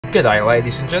G'day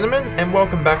ladies and gentlemen, and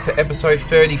welcome back to episode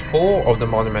 34 of the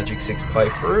Modern Magic 6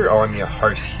 playthrough. I'm your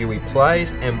host Huey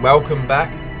Plays, and welcome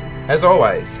back. As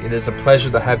always, it is a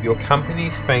pleasure to have your company.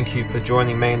 Thank you for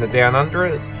joining me in the Down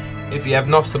Underers. If you have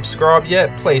not subscribed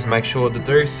yet, please make sure to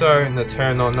do so and to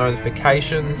turn on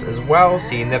notifications as well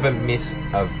so you never miss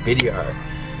a video.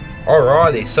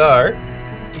 Alrighty, so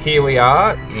here we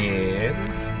are in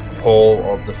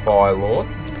Hall of the Fire Lord.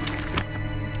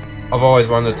 I've always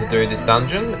wanted to do this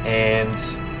dungeon, and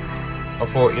I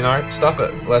thought, you know, stuff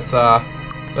it. Let's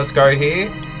go here.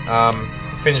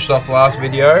 Finished off last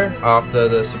video after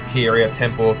the Superior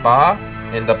Temple of Ba.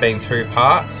 Ended up being 2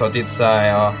 parts. I did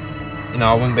say, you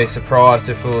know, I wouldn't be surprised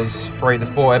if it was 3 to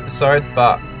 4 episodes,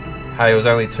 but hey, it was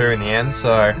only 2 in the end,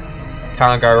 so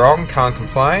can't go wrong, can't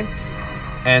complain.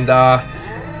 And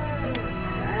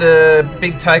the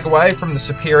big takeaway from the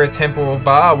Superior Temple of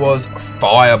Ba was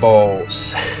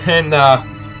fireballs. And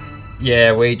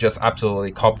yeah, we just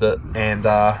absolutely copped it, and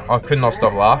I could not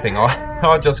stop laughing.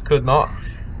 I just could not.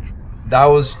 That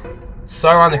was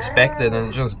so unexpected, and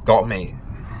it just got me.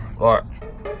 Like,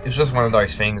 it's just one of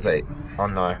those things that, I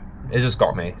don't know, it just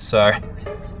got me. So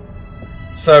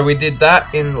we did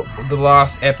that in the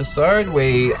last episode.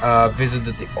 We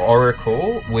visited the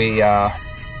Oracle.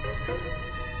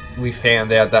 We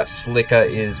found out that Slicker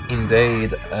is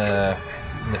indeed a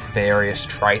nefarious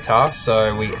traitor,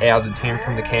 so we outed him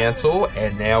from the council,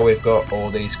 and now we've got all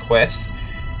these quests.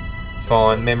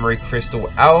 Find Memory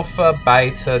Crystal Alpha,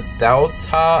 Beta,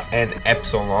 Delta, and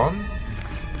Epsilon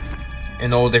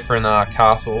in all different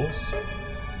castles.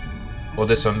 Well,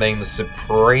 this one being the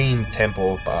Supreme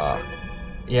Temple of Ba.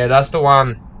 Yeah, that's the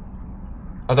one.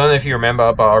 I don't know if you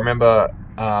remember, but I remember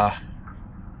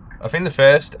I think the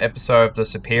first episode of the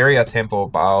Superior Temple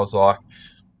of Ba, I was like,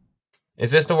 is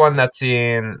this the one that's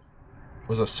in,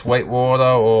 was it Sweetwater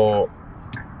or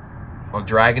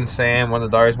Dragon Sand, one of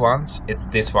those ones? It's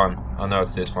this one. I know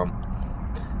it's this one.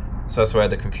 So that's where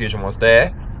the confusion was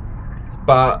there.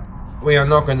 But we are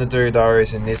not going to do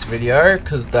those in this video,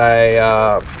 because they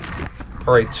are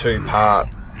probably 2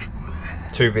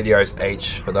 videos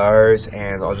each for those,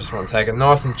 and I just want to take it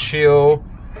nice and chill.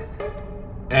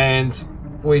 And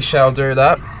we shall do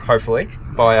that, hopefully,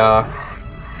 by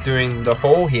doing the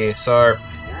haul here. So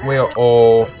we are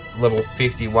all level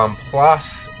 51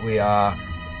 plus. We are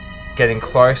getting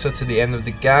closer to the end of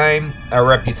the game. Our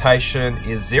reputation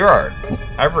is 0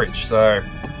 average, so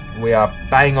we are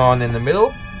bang on in the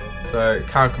middle, so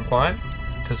can't complain,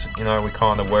 because, you know, we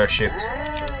kind of worshipped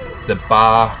the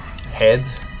bar head,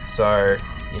 so,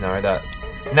 you know, that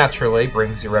naturally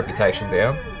brings your reputation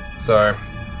down. So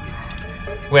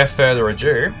without further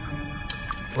ado,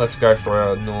 let's go for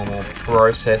a normal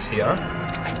process here.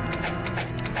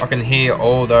 I can hear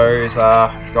all those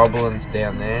goblins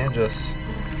down there, just,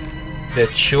 they're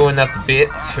chewing at the bit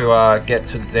to get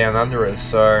to the Down Underers,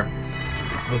 so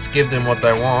let's give them what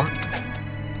they want.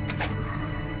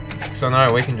 So I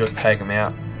know we can just take them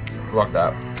out like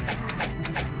that.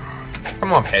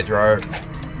 Come on, Pedro.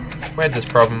 We had this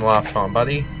problem last time,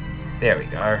 buddy. There we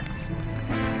go.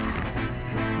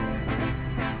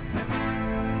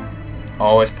 I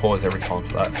always pause every time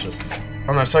for that. It's just, I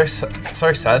don't know, so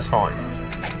satisfying.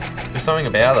 There's something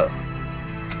about it.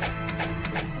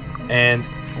 And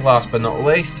last but not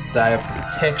least, Day of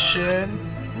Protection.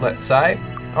 Let's say.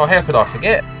 Oh, how could I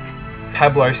forget?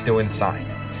 Pablo's still insane.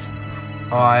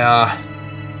 I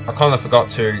kind of forgot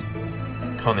to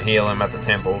kind of heal him at the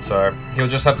temple, so he'll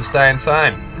just have to stay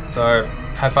insane. So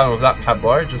have fun with that,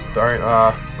 Pablo. Just don't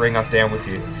bring us down with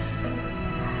you.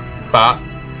 But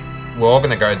we're all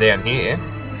going to go down here,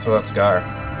 so let's go.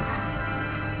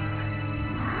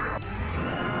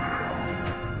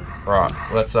 Right,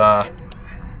 let's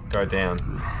go down.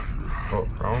 Oh,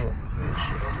 wrong.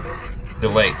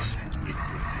 Delete.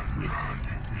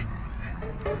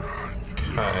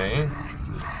 Okay.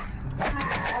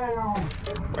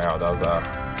 Wow, that was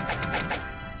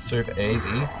super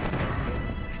easy.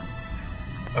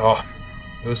 Oh,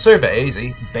 it was super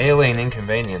easy. Barely an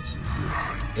inconvenience.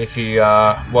 If you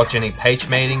watch any Peach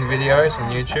Meeting videos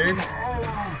on YouTube,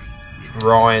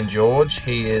 Ryan George,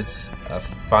 he is a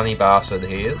funny bastard,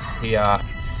 he is. He's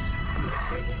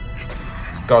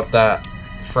got that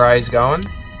phrase going.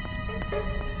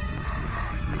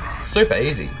 Super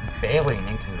easy. Barely an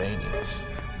inconvenience.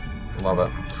 Love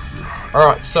it.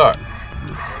 Alright, so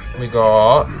we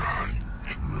got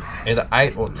either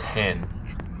 8 or 10.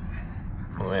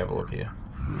 Let me have a look here.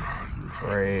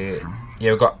 3.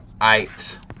 Yeah, we've got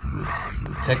 8.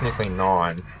 Technically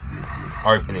 9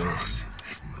 openings.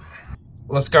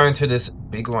 Let's go into this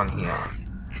big one here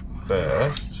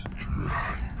first.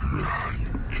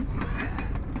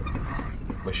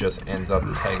 which just ends up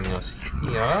taking us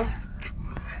here.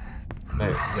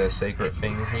 Maybe there's a secret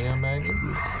thing here, maybe?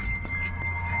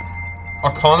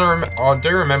 I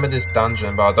do remember this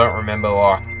dungeon, but I don't remember,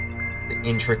 like, the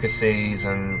intricacies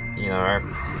and, you know,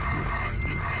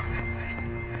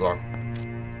 like,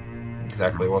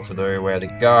 exactly what to do, where to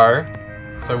go.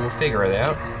 So we'll figure it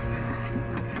out.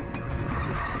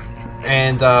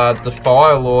 And the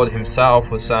Fire Lord himself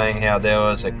was saying how there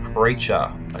was a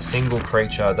creature, a single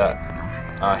creature that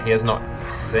he has not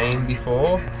seen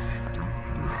before.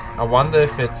 I wonder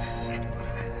if it's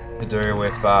to do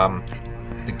with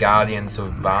the Guardians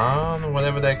of Varn, or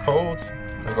whatever they're called.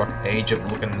 Those like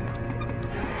Egypt-looking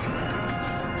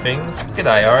things.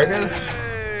 G'day, ogres.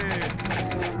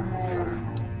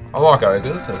 I like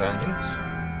ogres as enemies.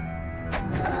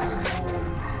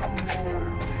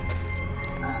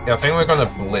 Yeah, I think we're gonna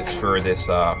blitz through this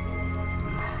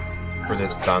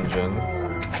dungeon.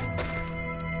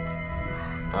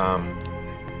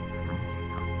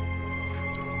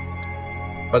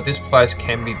 But this place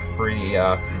can be pretty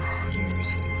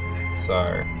confusing,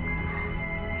 so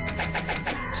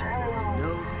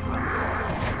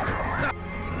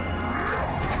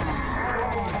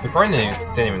we probably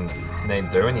didn't even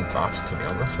need to do any buffs, to be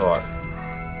honest. Like,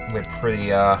 we're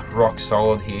pretty rock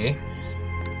solid here.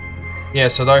 Yeah,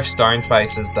 so those stone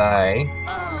faces, they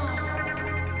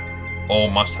all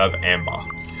must have amber.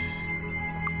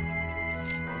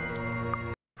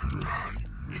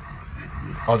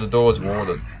 Oh, the door's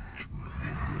warded.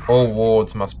 All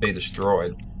wards must be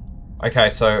destroyed. Okay,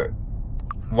 so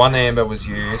 1 amber was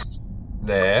used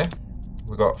there.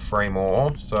 We got 3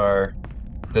 more, so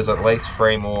there's at least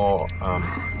 3 more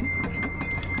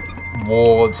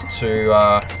wards to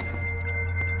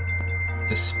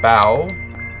dispel.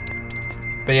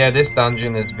 But yeah, this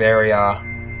dungeon is very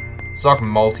it's like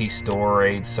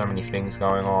multi-storied, so many things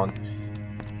going on.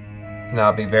 Now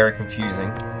it'll be very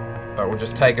confusing. But we'll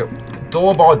just take it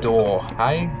door by door,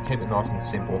 hey? Keep it nice and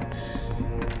simple.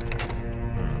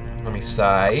 Let me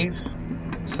save.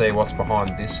 See what's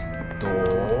behind this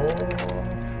door.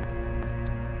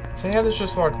 See how there's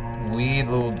just like weird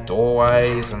little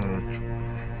doorways and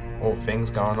all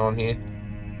things going on here?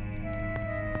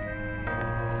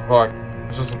 Like,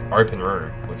 it's just an open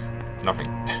room with nothing.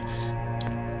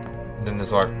 And then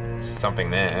there's like something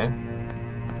there,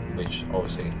 which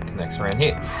obviously connects around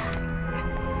here.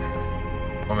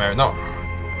 Or maybe not.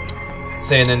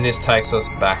 See, and then this takes us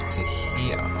back to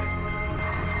here.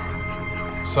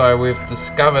 So we've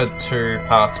discovered 2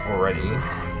 parts already.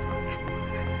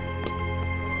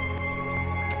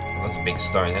 That's a big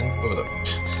stone head. Look at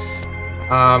it.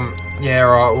 Yeah,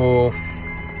 right, we'll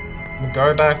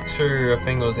go back to, I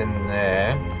think it was in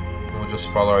there. And we'll just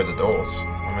follow the doors.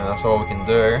 I mean, that's all we can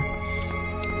do.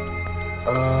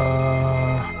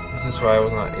 It's this way,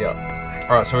 wasn't it? Yeah.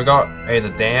 Alright, so we got either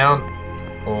down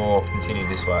or continue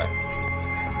this way.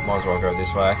 Might as well go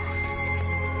this way.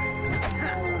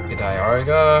 G'day,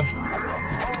 ogre.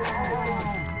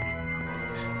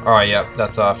 Alright, yep,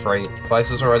 that's our 3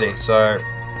 places already, so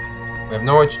we have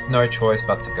no choice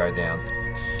but to go down.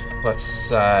 Let's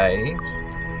save.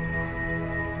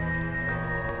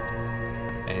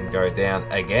 And go down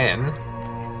again.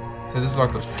 So this is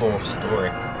like the 4th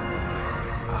story.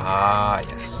 Ah,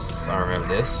 yes, I remember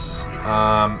this.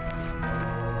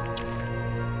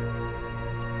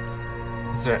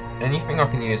 Is there anything I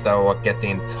can use that will like get the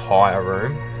entire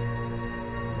room?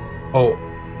 Oh,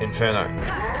 Inferno.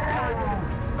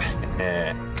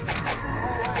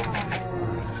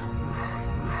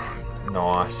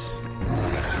 Nice.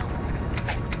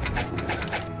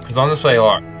 Because honestly,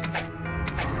 like,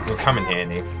 will come in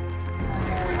handy.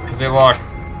 Because they're like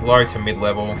low to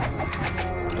mid-level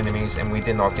enemies, and we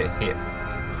did not get hit.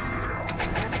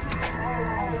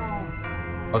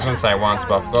 I was going to say once,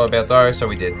 but I forgot about those, so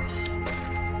we did.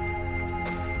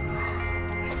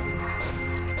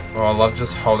 Oh, I love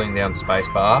just holding down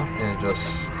spacebar, and it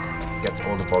just gets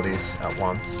all the bodies at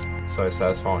once. So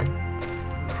satisfying.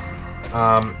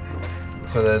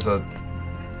 So there's a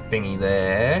thingy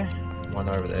there, one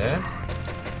over there.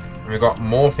 And we've got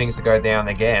more things to go down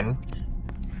again.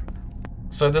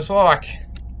 So there's like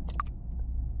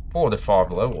 4 to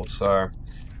 5 levels, so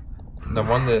no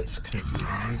wonder it's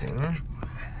confusing.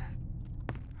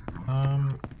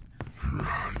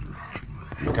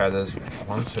 Okay, there's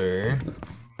 1, 2,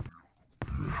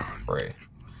 3.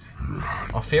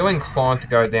 I feel inclined to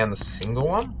go down the single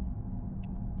one.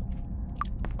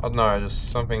 I don't know,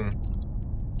 just something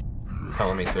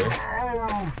telling me to.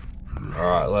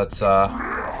 Alright, let's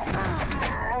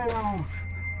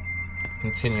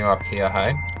continue up here,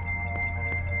 hey?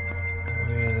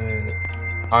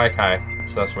 Okay,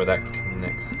 so that's where that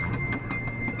connects.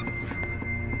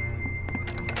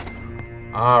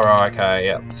 Alright, okay,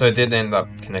 yeah. So it did end up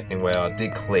connecting where I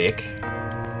did click.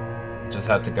 Just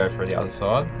had to go for the other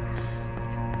side.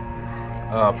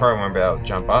 I probably won't be able to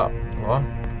jump up. What?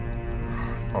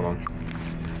 Hold on.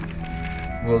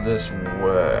 Will this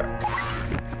work?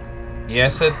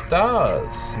 Yes, it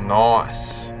does.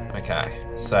 Nice. Okay.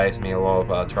 Saves me a lot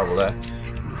of trouble there.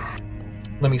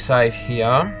 Let me save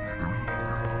here.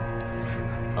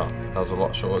 Oh, that was a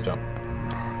lot shorter jump.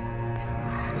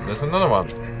 Is this another one?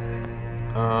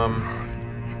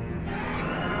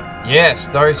 Yes,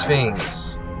 those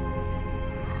things.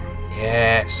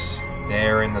 Yes,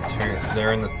 they're in the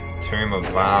tomb of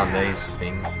Van. These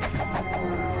things.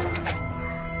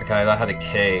 Okay, that had a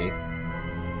key.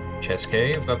 Chest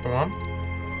key, was that the one?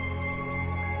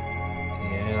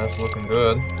 Yeah, that's looking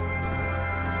good.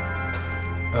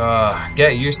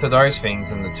 Get used to those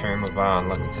things in the tomb of Van.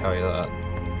 Let me tell you that.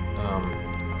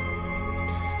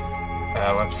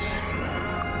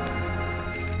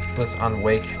 Let's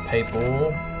unweak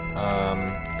people.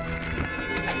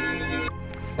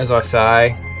 As I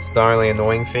say, it's the only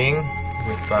annoying thing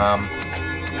with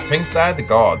things Day of the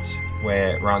Gods,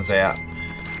 where it runs out.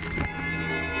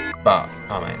 But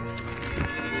I mean,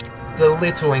 it's a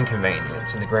little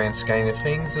inconvenience in the grand scheme of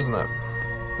things, isn't it?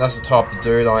 That's the type of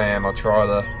dude I am. I try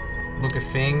to look at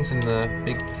things in the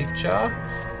big picture.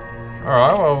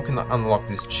 Alright, well, we can unlock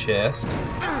this chest.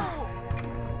 Uh-oh.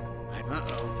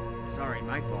 Sorry,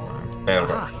 my fault. Barely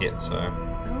got hit, so...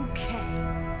 Okay.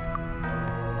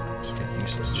 It's a bit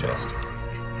useless chest.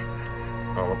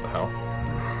 Oh, what the hell?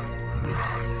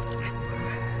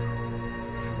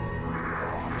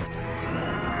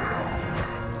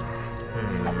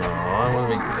 Alright, what do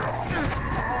we do?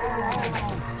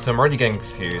 So I'm already getting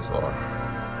confused, like...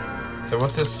 So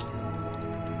what's this...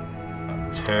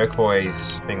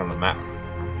 turquoise thing on the map?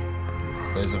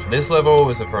 Is it for this level?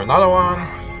 Is it for another one?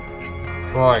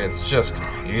 Like, it's just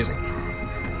confusing.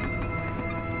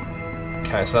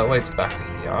 Okay, so that leads back to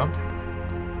here.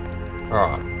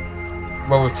 Alright.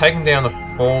 Well, we've taken down the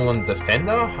Fallen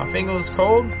Defender, I think it was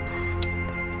called.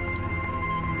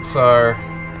 So,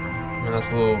 I mean,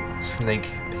 that's a little sneak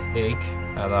peek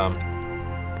at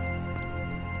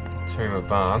Tomb of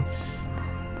Van.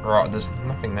 Right, there's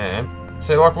nothing there.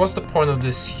 So, like, what's the point of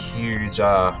this huge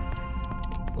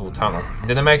little tunnel?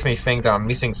 Then it makes me think that I'm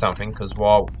missing something, because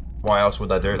why else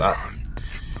would I do that?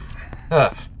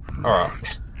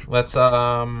 Alright. Let's,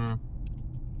 okay,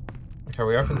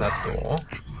 we opened that door.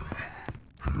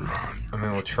 And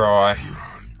then we'll try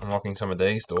unlocking some of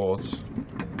these doors.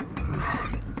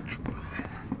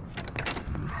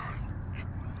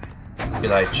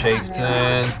 G'day,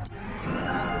 Chieftain.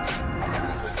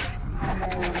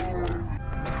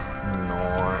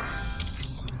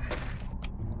 Nice.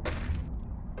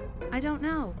 I don't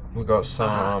know. We got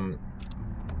some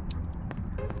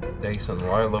decent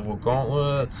low-level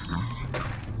gauntlets.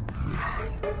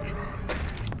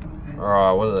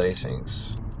 Alright, what are these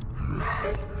things?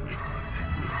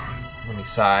 Let me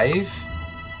save.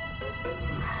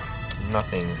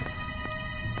 Nothing.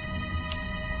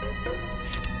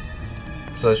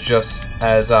 So it's just,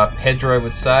 as Pedro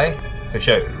would say, for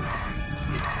show.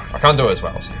 I can't do it as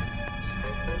well, so.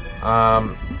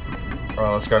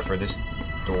 Well, let's go through this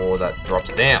door that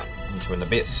drops down into an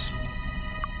abyss.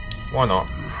 Why not?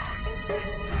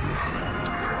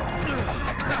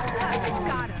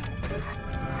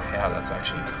 Yeah, that's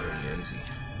actually pretty easy.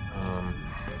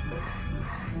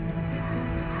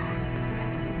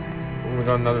 We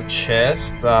got another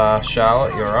chest.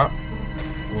 Charlotte, you're up.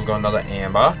 We got another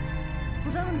amber. I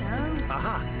don't know.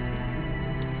 Aha.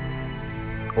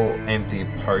 Oh, empty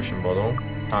potion bottle.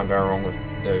 Can't go wrong with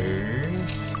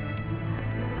those.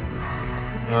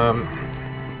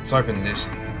 Let's open this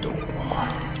door.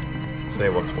 See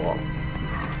what's what.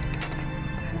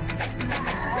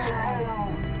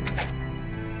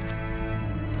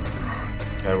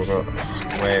 Okay, we've got a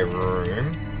square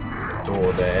room.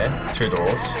 Door there. 2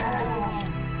 doors.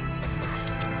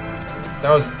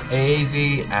 That was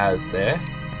easy as there.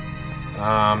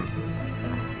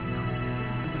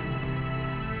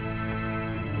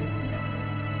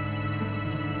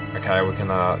 Okay, we can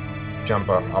jump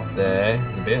up there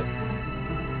a bit.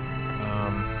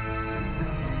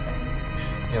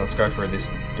 Yeah, let's go through this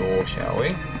door, shall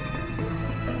we?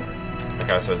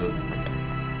 Okay, so okay.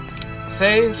 See,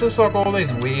 it's just like all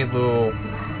these weird little,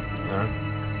 you know,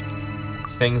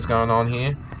 things going on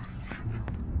here.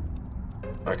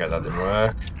 Okay, that didn't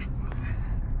work.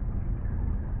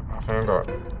 I think I've got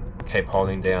to keep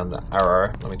holding down the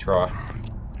arrow. Let me try.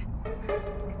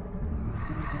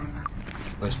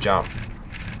 Let's jump.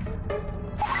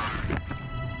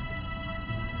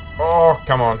 Oh,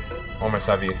 come on. Almost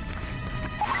have you.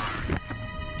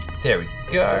 There we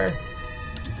go.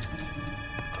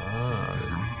 Ah,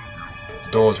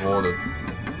 the door's watered.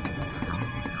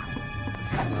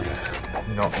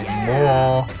 Not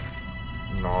anymore.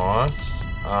 Nice.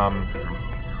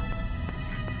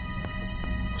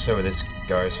 See where this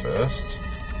goes first.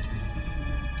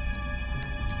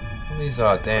 All these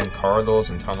are damn corridors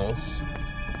and tunnels.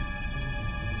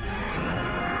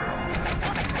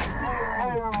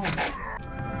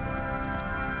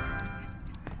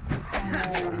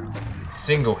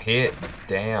 Single hit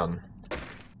down.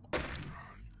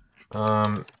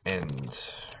 And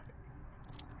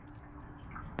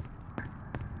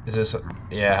is this?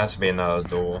 Yeah, it has to be another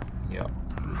door. Yep.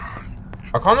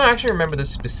 I can't actually remember this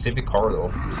specific corridor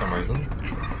for some reason.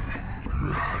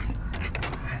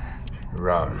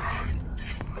 Right.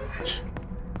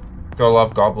 Gotta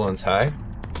love goblins, hey?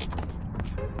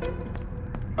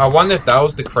 I wonder if that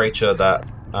was the creature that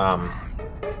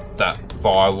that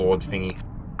Fire Lord thingy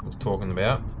was talking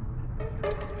about.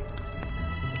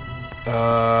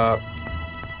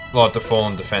 Like the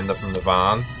fallen defender from the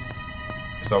Varn.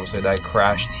 Because obviously they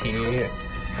crashed here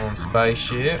on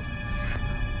spaceship.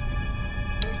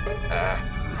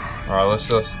 Alright, let's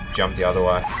just jump the other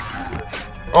way.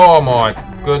 Oh my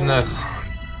goodness.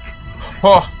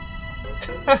 Oh,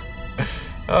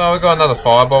 oh we got another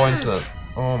fireball incident.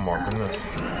 Oh my goodness.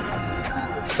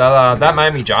 That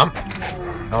made me jump.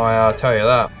 Oh, I'll tell you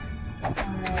that.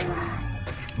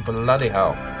 Bloody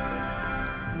hell.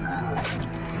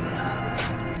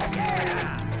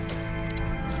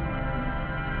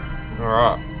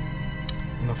 Alright.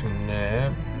 Nothing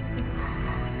there.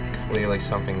 Clearly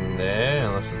something there,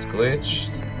 unless it's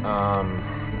glitched.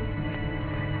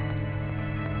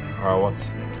 Alright,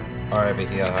 what's over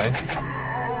here, hey?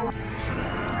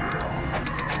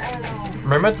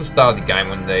 Remember at the start of the game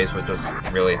when these were just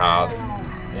really hard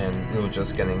and we were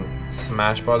just getting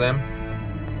smashed by them?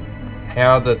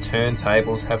 How the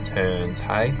turntables have turned,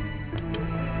 hey?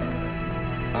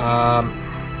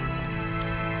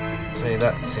 See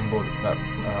that symbol, that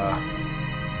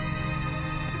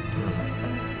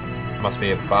must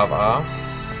be above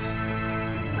us.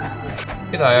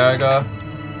 G'day, ogre.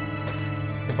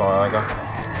 Goodbye, ogre.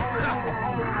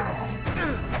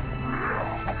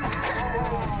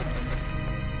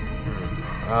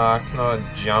 Can I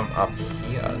jump up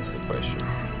here is the question.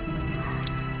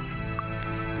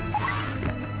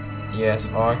 Yes,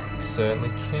 I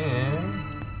certainly can.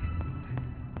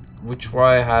 Which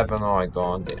way haven't I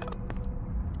gone down?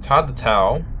 It's hard to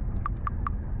tell.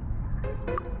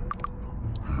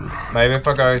 Maybe if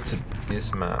I go to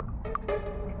this map.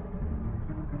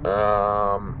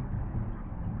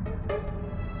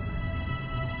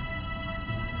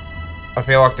 I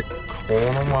feel like the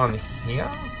corner one here,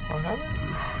 I have it?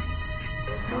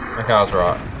 Okay, I was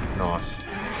right. Nice.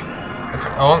 It's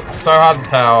so hard to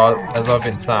tell, as I've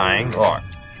been saying, like...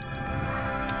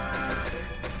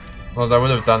 Well, they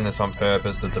would have done this on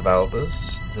purpose, the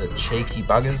developers. The cheeky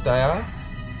buggers they are.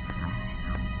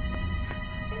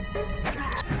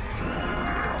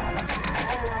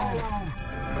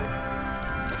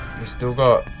 We still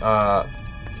got,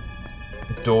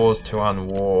 doors to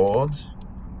unward.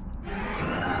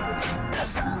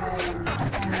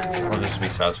 Or just be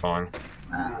satisfying.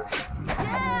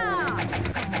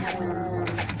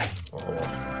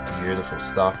 Oh, beautiful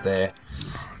stuff there.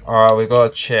 Alright, we got a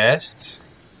chest.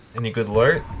 Any good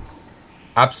loot?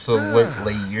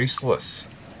 Absolutely useless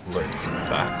loot, in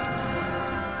fact.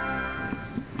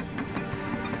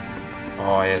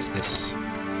 Oh yes, this.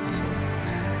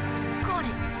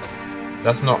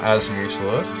 That's not as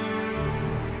useless.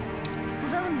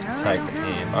 Take the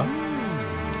amber.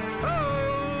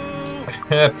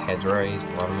 Pedro, he's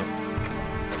loving it.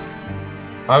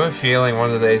 I have a feeling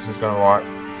one of these is going to like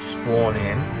spawn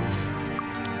in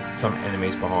some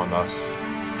enemies behind us.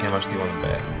 How much do you want to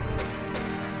bet?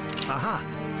 Aha.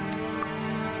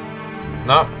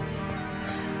 No.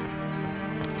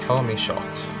 Color me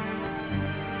shot.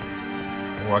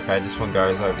 Oh, okay, this one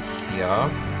goes over here.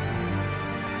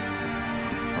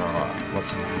 Alright,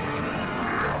 what's in here?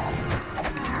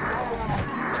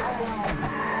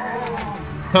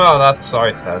 Oh, that's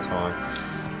so satisfying.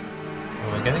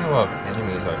 Well, we're getting a lot of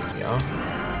enemies over here.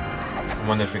 I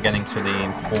wonder if we're getting to the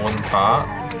important part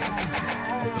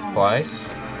of the place.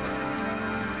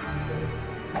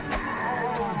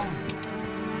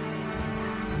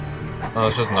 Oh,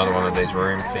 it's just another one of these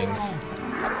room things.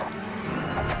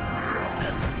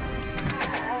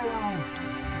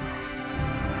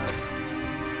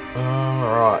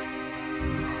 Alright.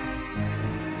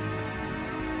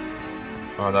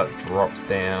 Oh, that drops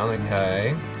down,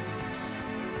 okay.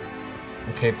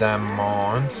 We'll keep that in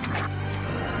mind.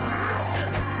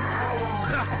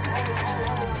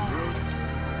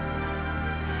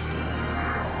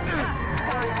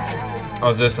 Oh,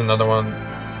 is this another one?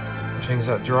 Things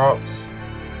that drops.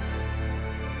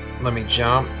 Let me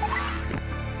jump.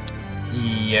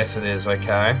 Yes, it is.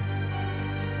 Okay.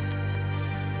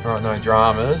 Alright, no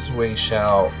dramas. We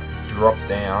shall drop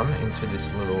down into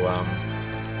this little,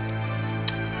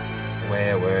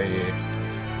 where were you?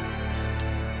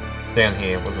 Down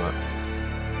here, wasn't it?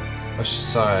 A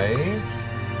save.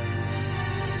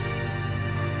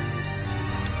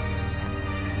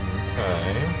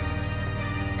 Okay.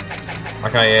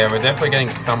 Okay, yeah, we're definitely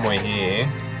getting somewhere here.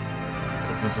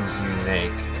 Because this is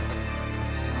unique.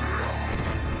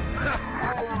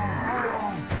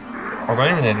 I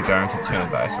don't even need to go into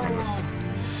turn-based, I can just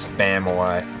spam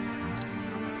away.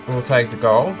 We'll take the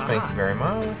gold, thank you very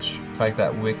much. Take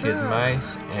that wicked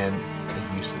mace and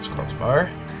the useless crossbow.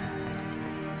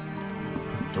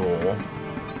 Door.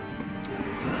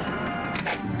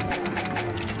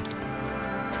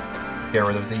 Get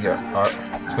rid of the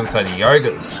I was going to say the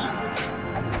yogurts.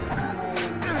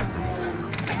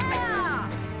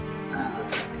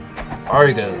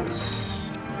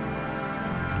 Ogres.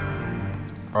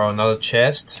 Oh, another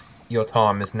chest. Your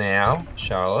time is now,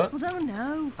 Charlotte. I don't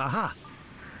know. Aha.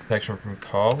 Protection from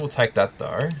cold. We'll take that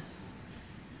though.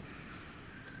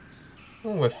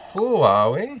 Oh, we're full,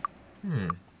 are we?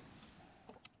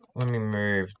 Let me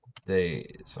move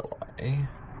these away.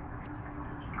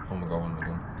 Oh my god, what am I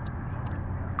doing?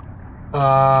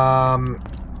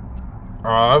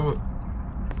 Alright.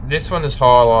 This one is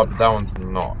highlighted, but that one's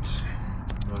not.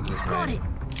 What does this mean?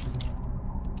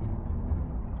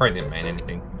 Probably didn't mean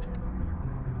anything.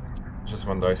 It's just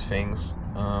one of those things.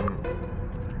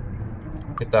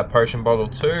 Get that potion bottle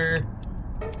too.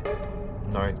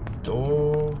 No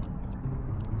door.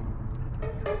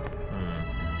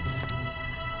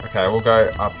 Okay, we'll go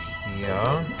up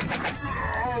here.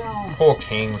 Poor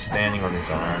King was standing on his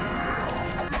own.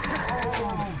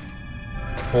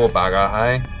 Poor bugger,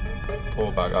 hey?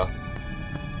 Poor bugger.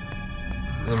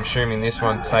 I'm assuming this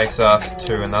one takes us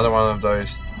to another one of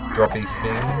those droppy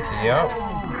things. Yep.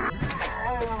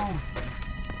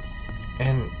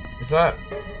 And is that...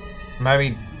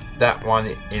 maybe that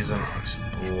one isn't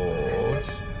explored.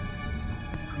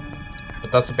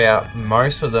 But that's about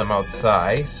most of them, I'd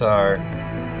say. So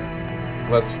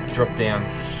let's drop down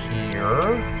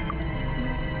here.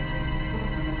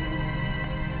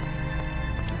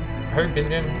 Have you been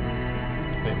down?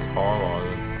 Seems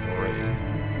highlighted already.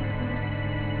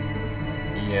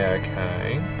 Yeah,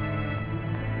 okay.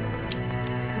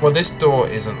 Well, this door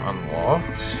isn't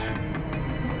unlocked.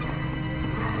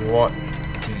 What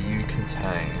do you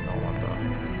contain, I wonder?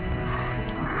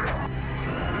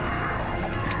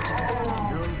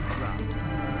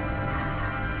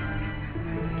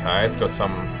 Okay, it's got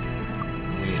some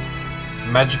weird...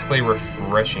 magically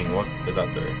refreshing. What did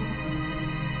that do?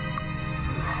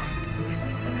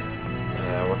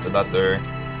 What did that do?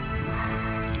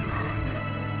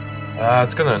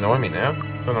 It's gonna annoy me now.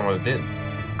 Don't know what it did.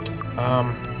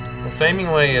 Well,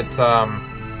 seemingly it's, hasn't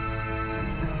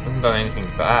done anything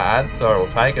bad, so we'll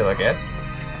take it, I guess.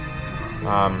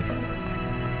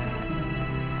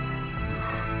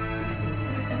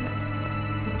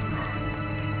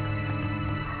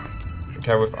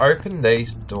 Okay, we've opened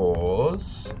these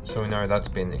doors, so we know that's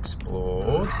been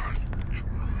explored.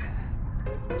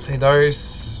 See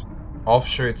those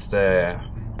offshoots there?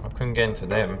 I couldn't get into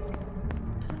them.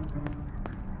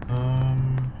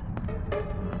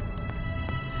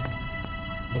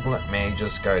 Let me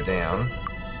just go down.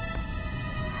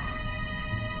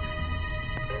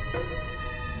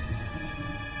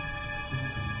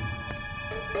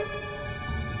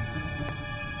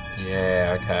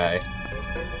 Yeah, okay.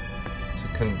 So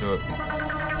couldn't do it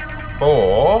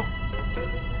before.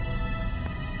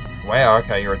 Wow,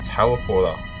 okay, you're a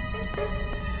teleporter.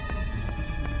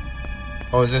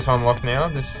 Oh, is this unlocked now?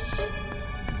 This...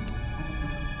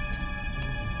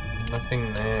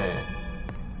 nothing there.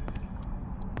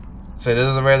 So this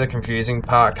is where the confusing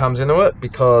part comes into it,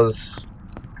 because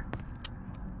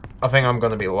I think I'm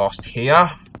going to be lost here.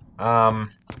 Oh,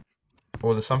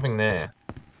 there's something there.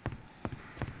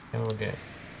 How do I get...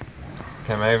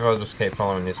 okay, maybe I'll just keep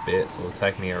following this bit. It'll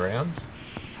take me around.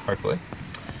 Hopefully.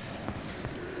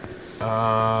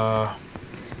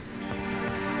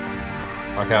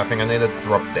 Okay, I think I need to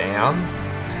drop down.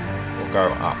 Or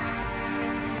go up.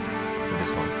 For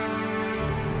this one.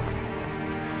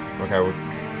 Okay, we'll...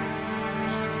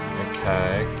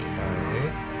 okay.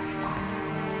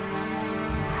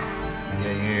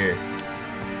 Yeah, you.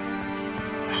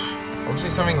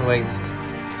 Obviously something leads...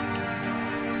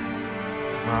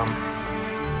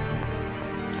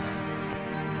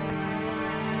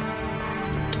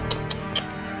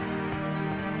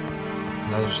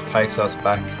 no And it just takes us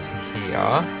back to here.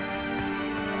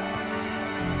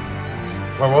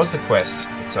 Well, what was the quest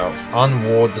itself?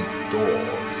 Unward the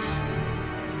doors.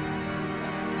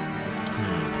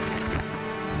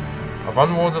 I've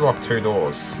unwarded like 2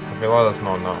 doors. I feel like that's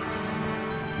not enough.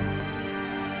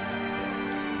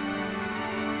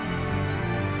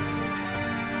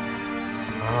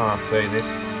 Ah, see,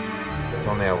 this is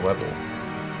on our level.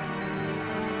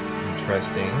 It's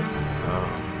interesting.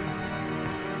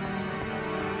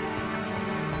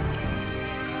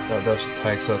 That just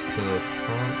takes us to the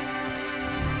front.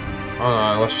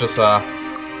 Oh no, let's just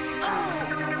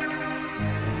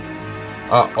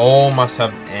all must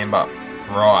have amber.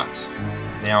 Right.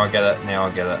 Now I get it, now I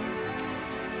get it.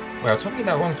 Wow, it took me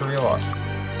that long to realise.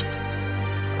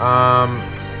 Well,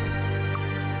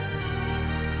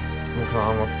 can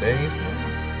I unlock these?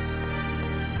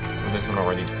 Well, this one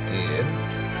already did.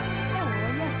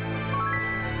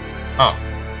 Oh.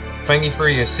 Thank you for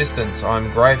your assistance.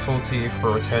 I'm grateful to you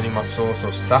for returning my source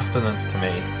of sustenance to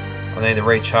me. I need to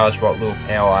recharge what little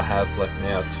power I have left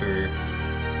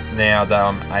now that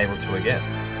I'm able to again.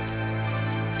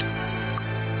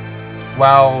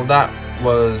 Well, that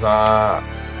was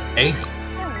easy.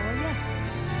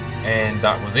 And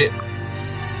that was it.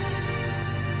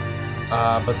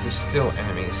 But there's still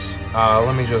enemies.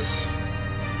 Let me just...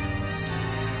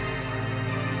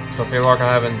 So I feel like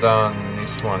I haven't done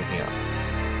this one here.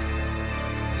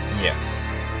 Yeah.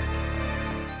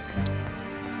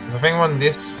 So I think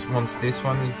once this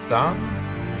one is done...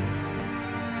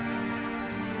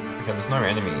 Okay, there's no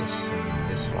enemies in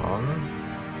this one.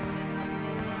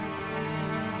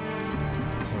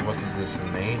 So what does this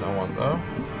mean, I wonder?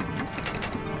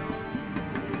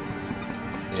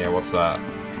 Yeah, what's that?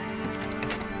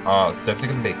 Oh, it's definitely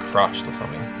gonna be crushed or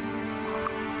something.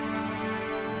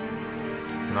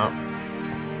 No.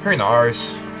 Who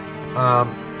knows?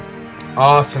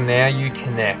 Oh, so now you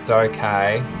connect,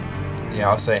 okay. Yeah,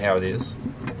 I'll see how it is.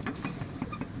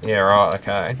 Yeah, right,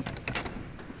 okay.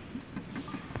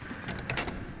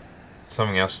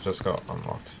 Something else just got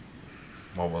unlocked.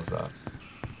 What was that?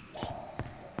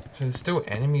 So there's still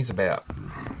enemies about.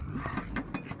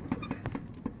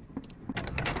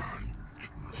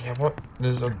 Yeah, what?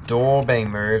 There's a door being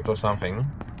moved or something.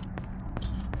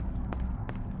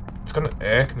 It's gonna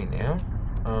irk me now.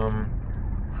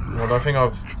 Well, I think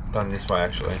I've done this way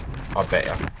actually. I bet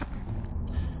ya.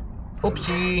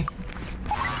 Oopsie!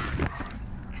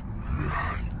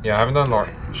 Yeah, I haven't done like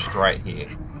straight here.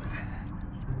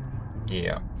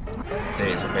 Yeah.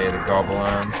 These will be the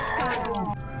goblins.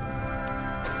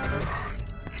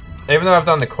 Even though I've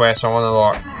done the quest, I want to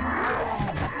like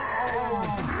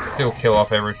still kill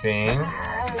off everything.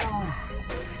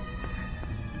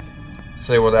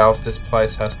 See what else this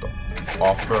place has to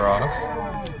offer us.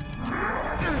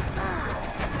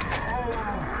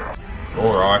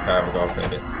 Alright, okay, we've got a fair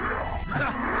bit.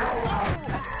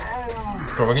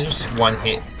 God, we can just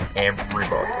one-hit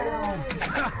everybody.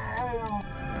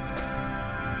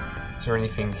 Is there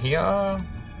anything here?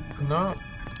 No?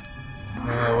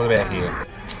 What about here?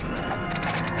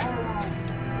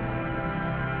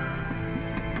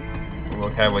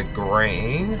 Okay, we're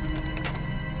green.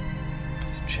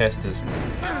 This chest is...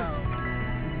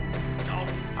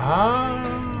 Ah!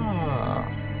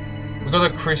 We got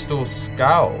a crystal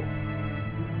skull.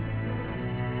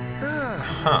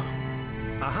 Huh.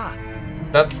 Aha.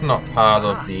 That's not part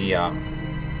of the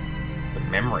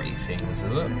memory things,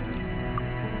 is it?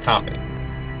 Can't be.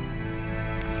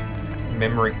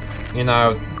 Memory... You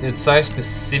know, it'd say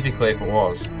specifically if it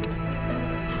was.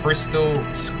 Crystal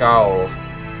skull.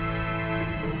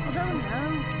 I don't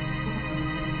know.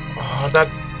 Oh, that...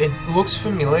 It looks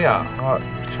familiar. I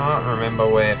can't remember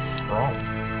where from.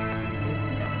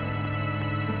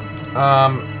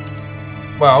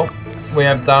 Well, we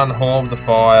have done Hall of the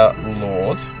Fire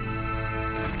Lord.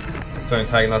 It's only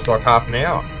taken us like half an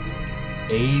hour.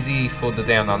 Easy for the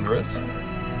down under us.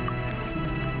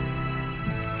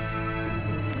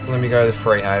 Let me go to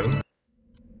Freehaven.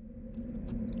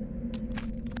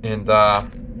 And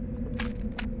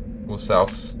we'll sell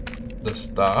the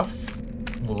stuff.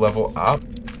 We'll level up.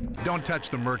 Don't touch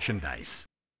the merchandise.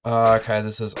 Okay,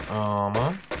 this is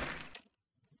armor.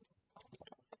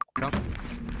 Come.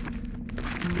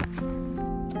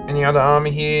 Any other armor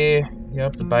here?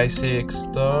 Yep, the basic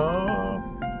stuff.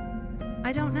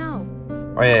 I don't know.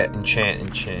 Oh yeah,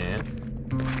 enchant.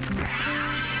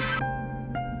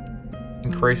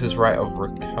 Increases rate of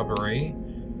recovery.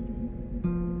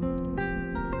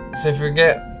 So if we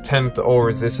get tempt or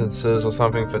resistances or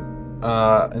something for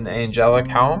an angelic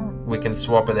helm, we can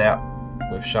swap it out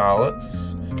with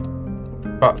Charlotte's.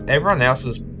 But everyone else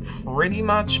is pretty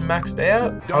much maxed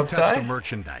out, Don't I'd touch the say.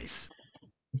 merchandise.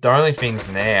 The only things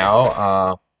now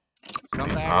are Come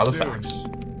back artifacts.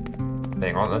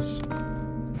 Being honest.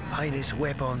 Finest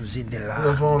weapons in the The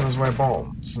land. finest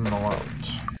weapons in the world.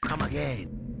 Come again.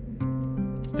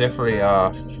 It's definitely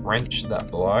French, that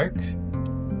bloke.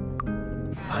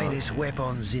 Finest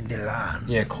weapons in the land.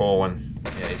 Yeah, Corwin.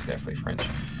 Yeah, he's definitely French.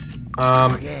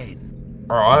 Come again.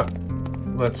 Alright.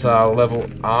 Let's level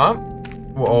up.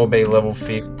 We'll all be level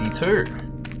 52.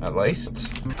 At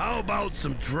least. How about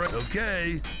some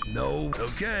Okay. No.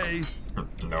 Okay.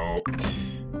 No.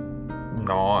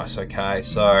 Nice, okay,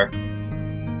 so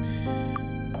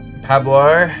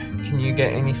Pablo, can you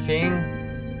get anything?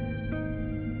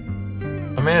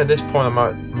 I mean, at this point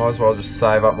I might as well just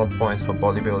save up my points for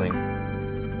bodybuilding.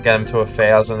 Get them to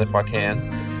 1,000 if I can.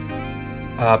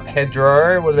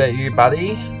 Pedro, what about you,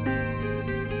 buddy?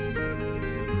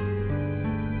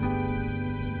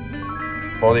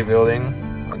 Bodybuilding,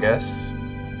 I guess.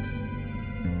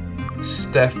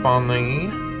 Stephanie.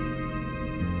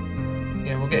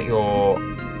 Yeah, we'll get your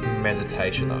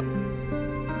meditation up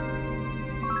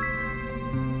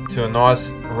to a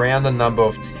nice rounded number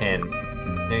of 10.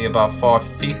 Now you're above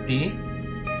 550.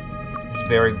 It's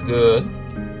very good.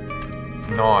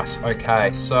 Nice.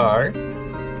 Okay, so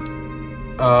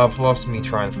I've lost me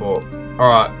train of thought.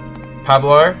 Alright,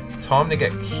 Pablo, time to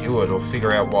get cured or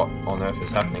figure out what on earth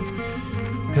is happening.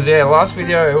 Because yeah, last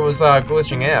video it was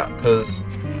glitching out because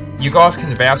you guys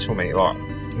can vouch for me. Like,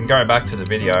 you can go back to the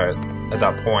video at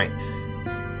that point.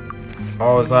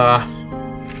 I was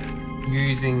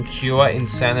using Cure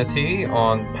Insanity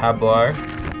on Pablo,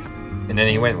 and then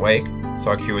he went weak,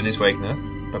 so I cured his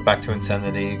weakness, but back to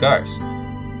Insanity he goes.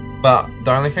 But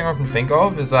the only thing I can think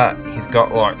of is that he's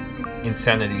got like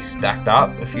Insanity stacked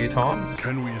up a few times.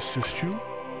 Can we assist you?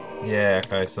 Yeah,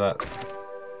 okay, so that...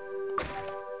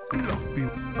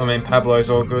 I mean, Pablo's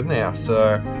all good now,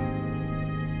 so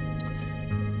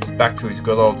he's back to his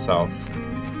good old self.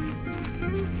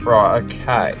 Right,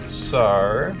 okay,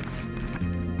 so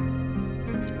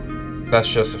that's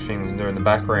just a thing we can do in the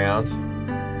background.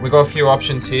 We've got a few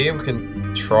options here. We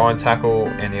can try and tackle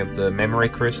any of the memory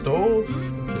crystals,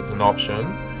 which is an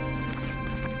option.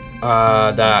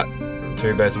 That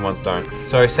two birds and one stone.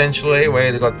 So essentially, we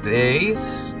either got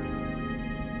these,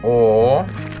 or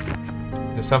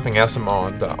there's something else in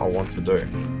mind that I want to do,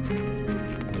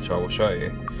 which I will show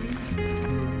you.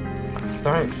 I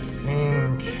don't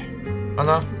think... Oh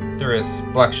no, there is.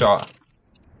 Blackshire.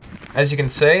 As you can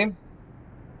see,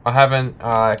 I haven't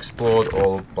explored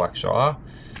all of Blackshire,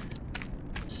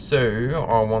 so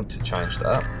I want to change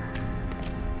that.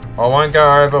 I won't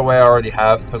go over where I already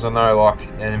have, because I know like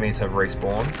enemies have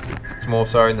respawned. It's more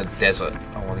so in the desert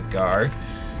I want to go.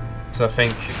 So I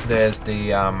think there's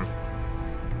the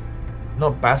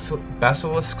not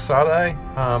basilisks, are they?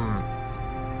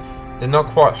 They're not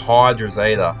quite hydras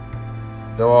either.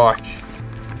 They're like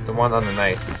the one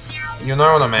underneath. You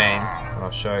know what I mean?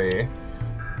 I'll show you.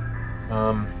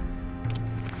 I'm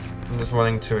just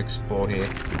wanting to explore here.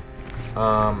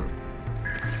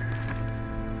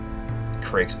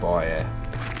 Creek Spy, yeah.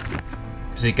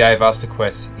 Because he gave us the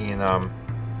quest in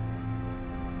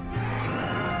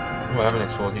we haven't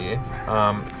explored here.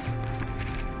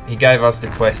 He gave us the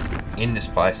quest in this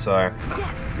place, so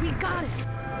Yes, we got it.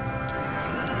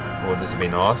 oh, this would be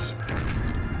nice.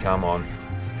 Come on.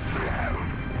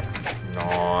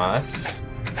 Nice.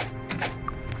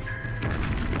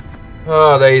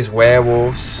 Oh, these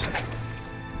werewolves.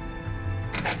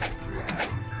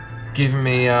 Giving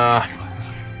me, not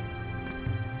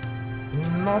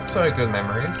so good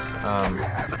memories.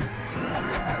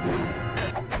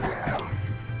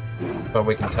 But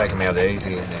we can take them out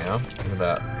easier now. Look at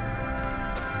that.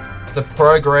 The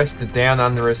progress the Down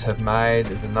Underers have made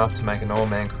is enough to make an old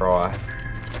man cry.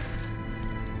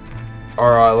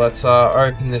 Alright, let's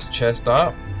open this chest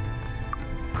up.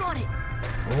 Got it.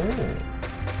 Ooh.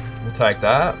 We'll take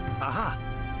that. Aha.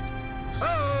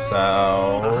 So...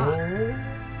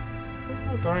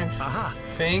 I don't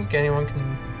think anyone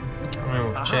can... I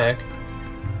mean, we'll check.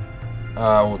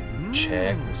 We'll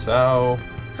check. We'll sell.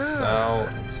 Sell.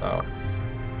 And sell.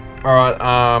 Alright,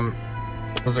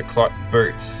 was it cloak?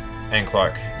 Boots. And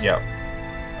cloak. Yep.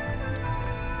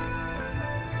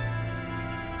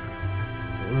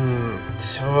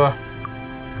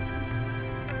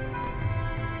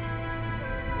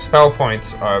 Spell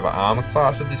points over armor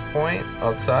class at this point,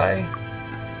 I'd say.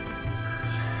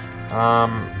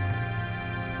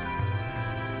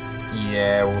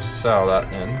 Yeah, we'll sell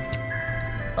that then.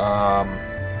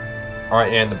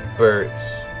 Alright, yeah, and the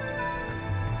boots.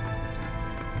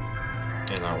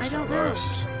 And I will sell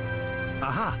those.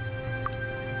 Aha.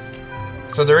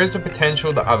 So there is the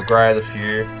potential to upgrade a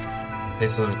few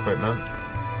pieces of equipment.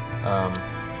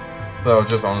 But it'll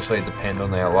just honestly depend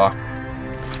on their luck.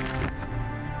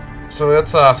 So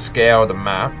let's scale the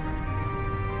map.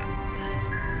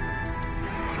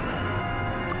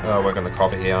 Oh, we're gonna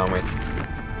copy here, aren't we?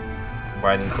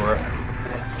 Waiting for it.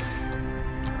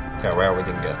 Okay, well, we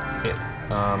didn't get hit.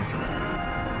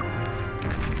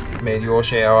 Meteor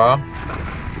shower.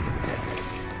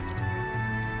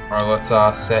 Alright, let's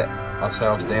set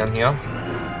ourselves down here.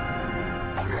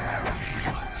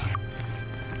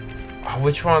 Oh,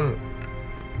 which one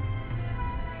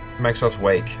makes us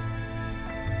weak?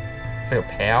 I feel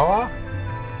power?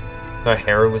 No,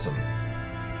 heroism.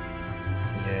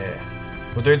 Yeah.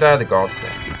 We'll do Day of the Gods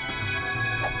then.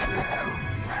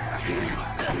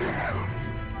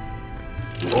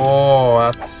 Oh,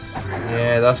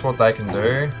 that's what they can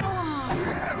do.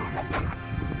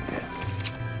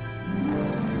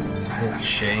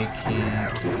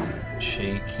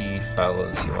 Cheeky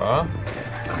fellas you are.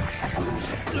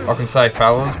 I can say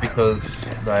fellas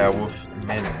because they are wolf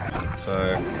men.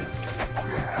 So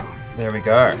there we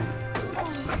go.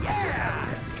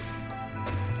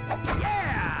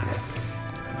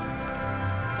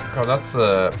 God, that's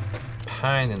a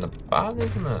pain in the butt,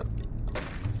 isn't it?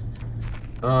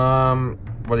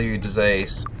 What are you,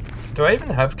 disease? Do I even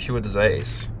have cure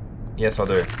disease? Yes, I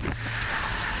do.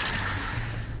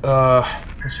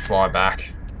 Let's fly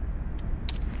back.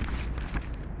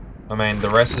 I mean, the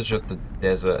rest is just the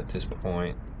desert at this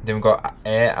point. Then we've got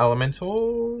air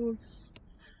elementals.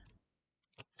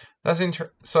 That's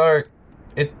so,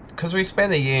 because we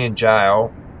spent a year in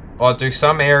jail, or do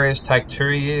some areas take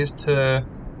 2 years to,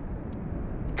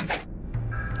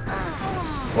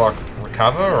 like,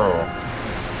 recover, or?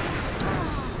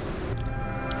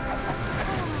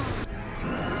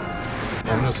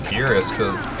 I'm just curious,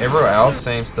 because everyone else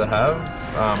seems to have,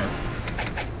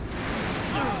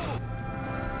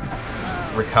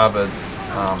 recovered,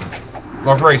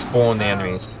 like respawned the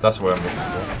enemies. That's what I'm looking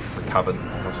for. Recovered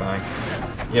or something.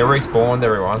 Yeah, respawned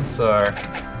everyone, so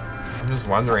I'm just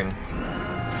wondering.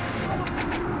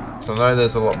 So I know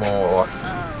there's a lot more like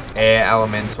air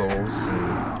elementals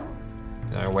and,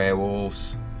 you know,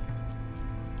 werewolves.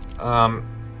 What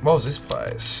was this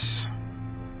place?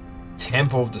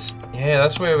 Temple of the... Yeah,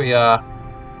 that's where we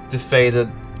defeated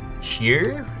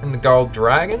Hugh and the Gold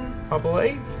Dragon, I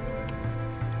believe.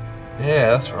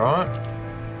 Yeah, that's right.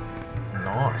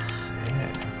 Nice.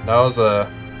 Yeah. That was a...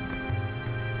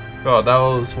 God, that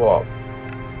was what?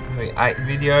 Maybe 8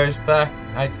 videos back?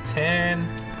 8 to 10?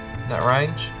 That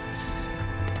range?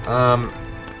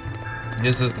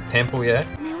 This is the temple, yeah?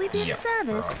 May we be of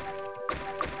service?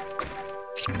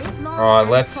 Alright,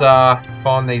 let's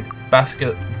find these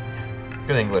good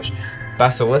English.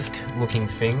 Basilisk looking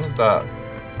things that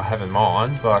I have in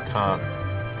mind, but I can't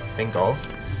think of.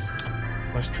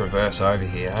 Let's traverse over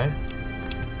here, eh?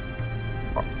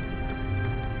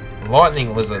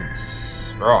 Lightning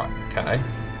lizards. Right, okay.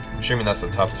 Assuming that's the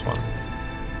toughest one.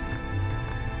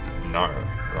 No.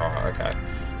 Right, okay.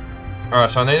 Alright,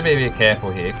 so I need to be a bit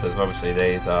careful here, because obviously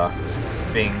these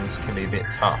things can be a bit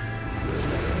tough.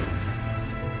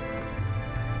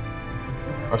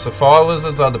 Alright, so fire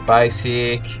lizards are the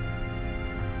basic.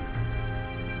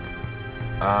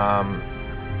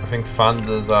 I think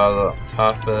thunders are the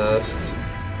toughest.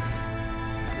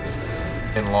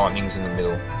 And lightning's in the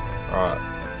middle. Alright.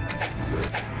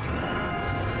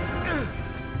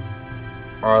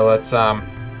 Alright, let's go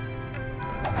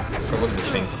look at this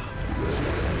thing.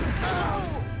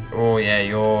 Oh yeah,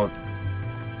 you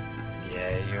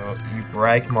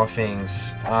break my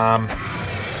things. Yeah,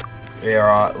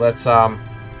 alright, let's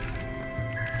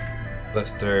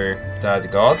do Day of the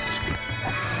Gods.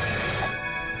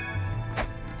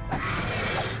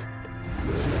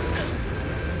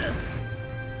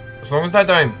 As long as they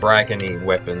don't break any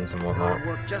weapons and whatnot.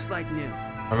 Work just like new.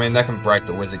 I mean, they can break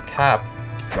the wizard cap.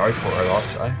 Go for it, I'd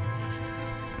say.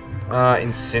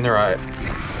 Incinerate.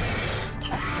 I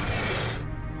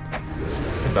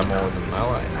think they're more than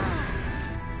melee.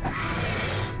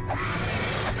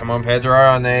 Come on, Pedro,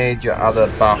 I need your other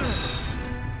buffs.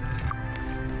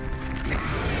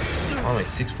 Only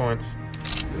 6 points.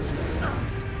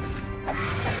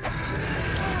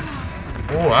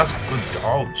 Oh, that's good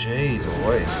gold. Jeez,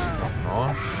 Louise. That's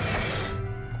nice.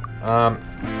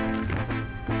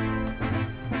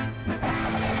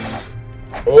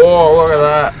 Oh, look at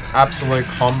that. Absolute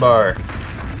combo.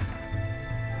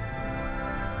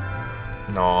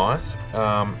 Nice.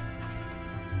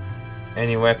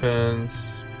 Any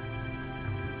weapons?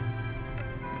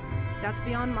 That's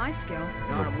beyond my skill.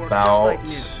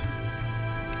 Belt.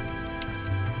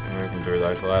 We can do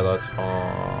those later, that's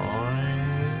fine.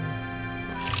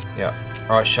 Yeah.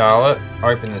 Alright, Charlotte,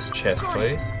 open this chest,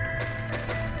 please.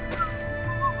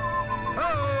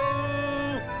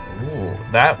 Ooh,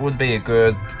 that would be a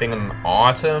good thing on an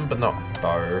item, but not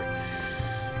bow.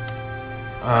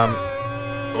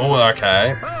 Oh,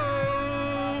 okay.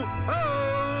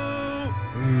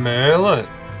 Merlin.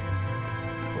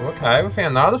 Okay, we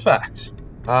found an artifact.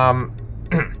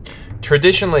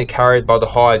 Traditionally carried by the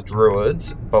High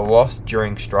Druids, but lost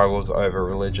during struggles over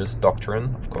religious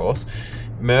doctrine, of course.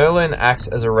 Merlin acts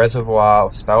as a reservoir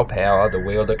of spell power the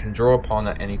wielder can draw upon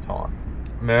at any time.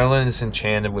 Merlin is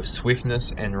enchanted with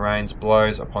swiftness and rains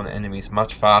blows upon enemies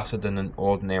much faster than an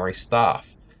ordinary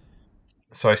staff.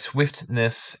 So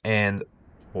swiftness and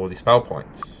 40 spell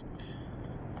points.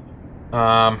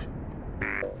 Yeah,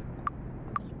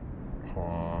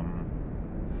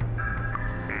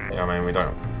 I mean, we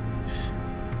don't...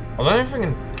 I don't know if we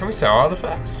can we sell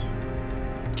artifacts?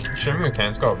 Assuming we can,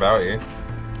 it's got value.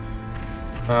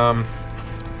 Alright,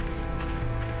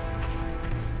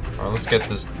 let's get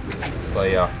this,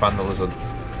 the Thunder Lizard.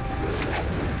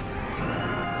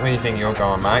 Where do you think you're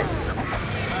going, mate?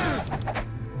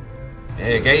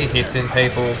 Yeah, get your hits in,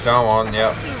 people. Go on,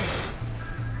 yep.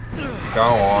 Go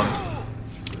on.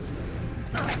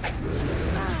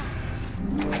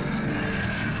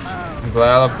 I'm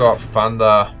glad I've got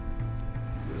Thunder.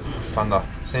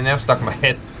 See, now stuck in my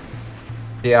head.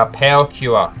 The Power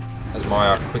Cure as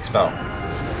my quick spell.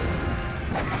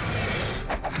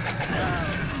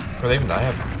 But even they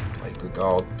have pretty good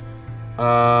gold.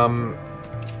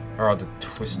 Alright, the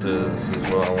Twisters is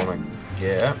what I want to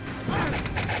get.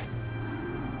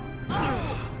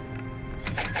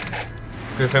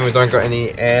 Good thing we don't got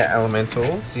any air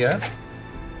elementals yet.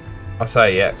 I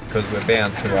say yet, because we're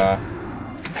bound to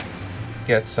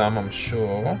get some, I'm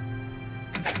sure.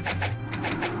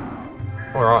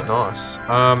 Alright, nice.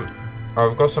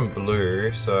 I've got some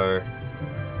blue, so...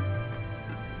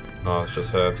 Oh, it's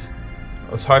just herbs.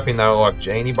 I was hoping they were like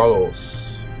genie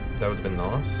bottles. That would have been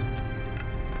nice.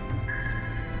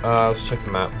 Let's check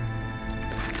the map.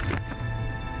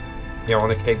 Yeah, I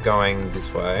want to keep going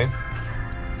this way.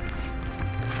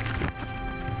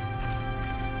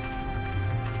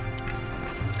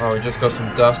 Oh, we just got some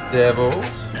dust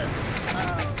devils.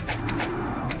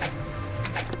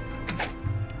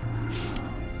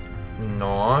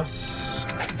 Nice.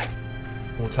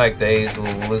 We'll take these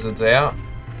little lizards out.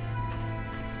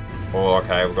 Oh,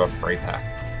 okay, we've got a free pack.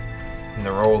 And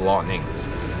they're all lightning.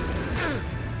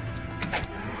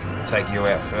 I'll take you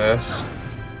out first.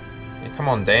 Yeah, come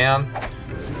on down.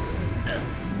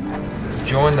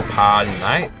 Join the party,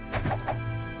 mate.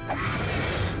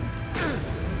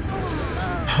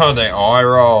 Oh, they eye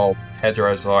roll.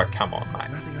 Pedro's like, come on, mate.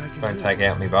 Don't take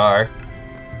out me bow.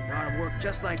 Gotta work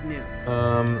just like new.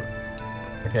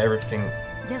 Okay, everything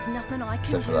There's nothing I can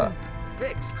except for do. that.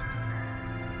 Fixed.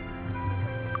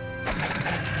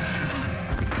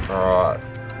 Alright.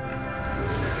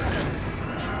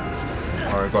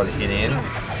 Oh, we've got to hit in.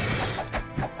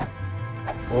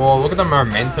 Oh, look at the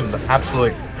momentum, the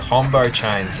absolute combo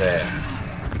chains there.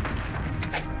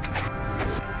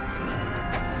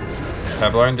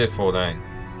 Pablo did 14.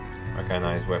 Okay,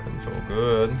 no, his weapon's all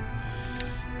good.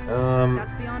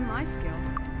 That's beyond my skill.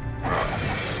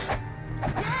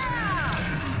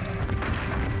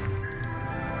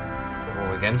 Oh,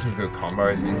 we're getting some good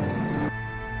combos in.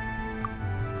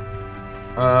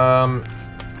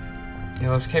 Yeah,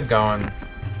 let's keep going.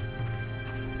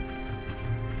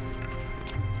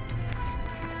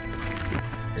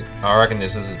 I reckon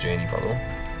this is a genie bottle.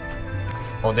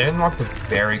 Oh, they're in like the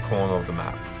very corner of the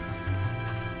map.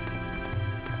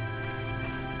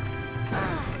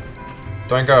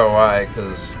 Don't go away,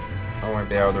 because I won't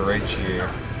be able to reach you.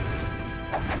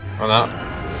 Oh no.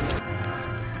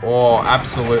 Oh,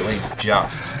 absolutely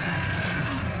just.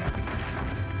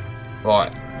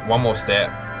 Right, one more step.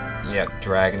 Yeah,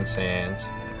 dragon sands.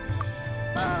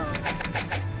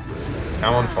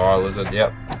 Come on, fire lizard,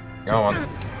 yep. Go on.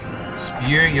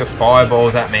 Spew your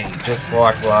fireballs at me, just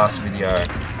like last video.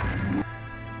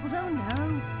 Oh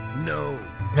no.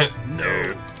 No.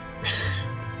 No.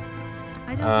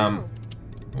 I don't know.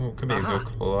 Oh, could be a good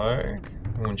cloak.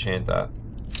 I'll enchant that.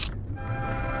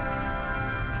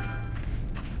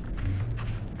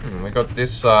 We got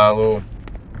this little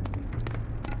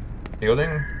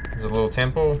building. There's a little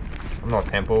temple. Not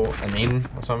a temple, an inn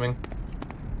or something.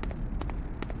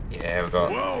 Yeah, we got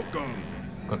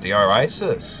the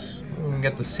Oasis. We can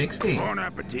get the 60. Bon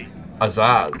appetit.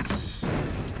 Azaz.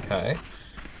 Okay.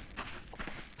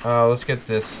 Let's get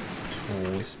this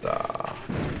Twister.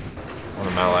 On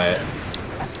a melee.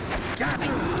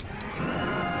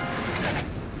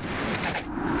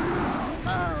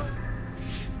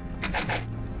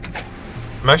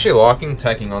 actually liking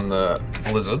taking on the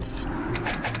lizards.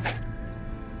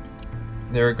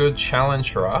 They're a good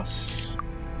challenge for us.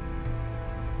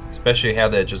 Especially how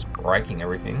they're just breaking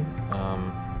everything.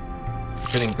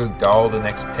 Getting good gold and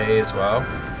XP as well.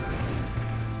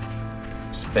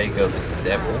 Speak of the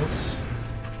devils.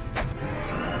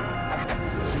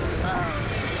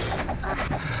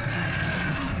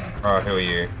 Alright, who are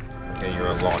you? Okay, you're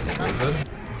a lightning lizard.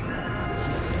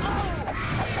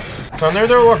 So I know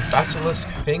there are like basilisk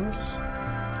things.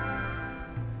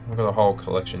 I've got a whole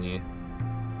collection here.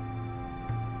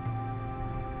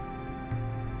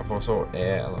 I've also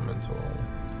air elemental.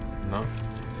 No.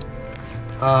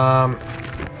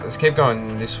 Let's keep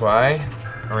going this way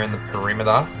around the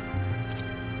perimeter.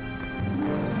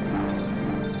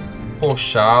 Poor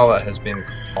Charlotte has been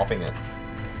copping it.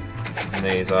 And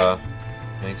these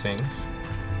things.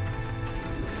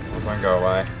 It won't go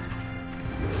away.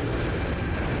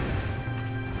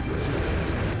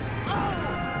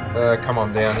 Come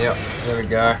on down, yep, there we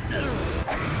go.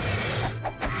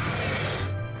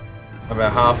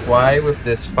 About halfway with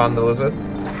this thunder lizard.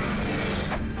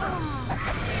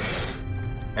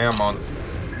 Come on.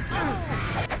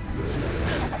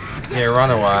 Yeah, run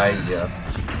away, you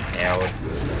coward.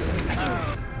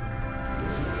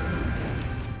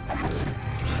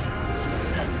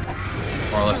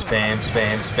 Or let's spam,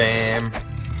 spam, spam.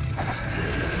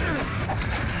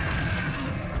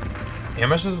 How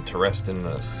much does it to rest in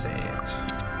the sand?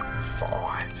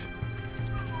 5.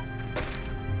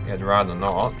 Yeah, I'd rather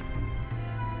not.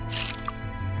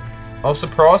 I was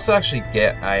surprised to actually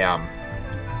get a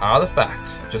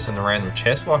artifact just in a random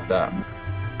chest like that. I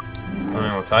mean,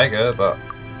 I'll take it, but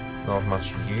not of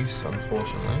much use,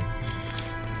 unfortunately.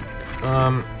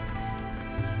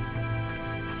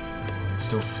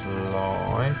 Still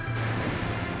fly.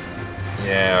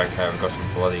 Yeah, okay, we've got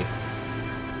some bloody.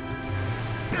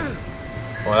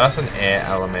 Well, that's an air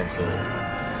elemental.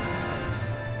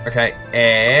 Okay,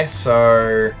 air,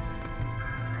 so...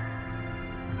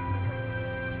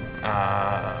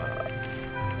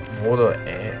 water,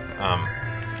 air,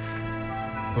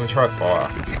 let me try fire.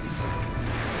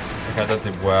 Okay, that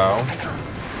did well.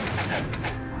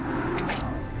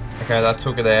 Okay, that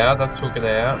took it out, that took it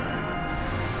out.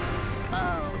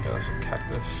 Okay, that's a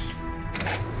cactus.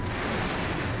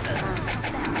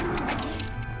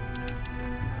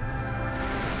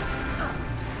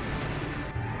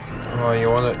 Oh, you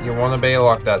wanna be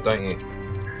like that, don't you?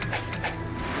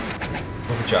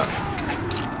 Look at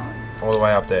you. All the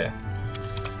way up there.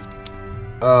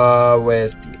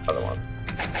 Where's the other one?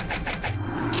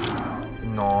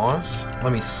 Nice.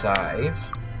 Let me save.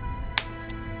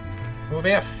 We're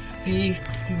about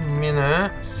 50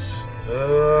 minutes.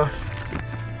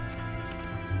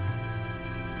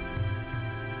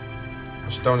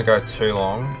 Just don't want to go too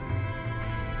long.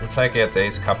 We'll take out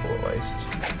these couple at least.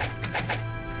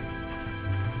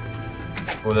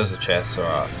 Well, there's a chest,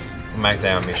 alright. We'll make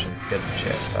that our mission. Get the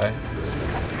chest, eh?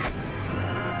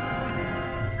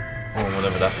 Or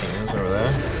whatever that thing is over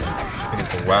there. I think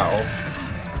it's a well.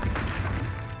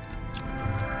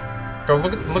 God,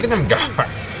 look at them go.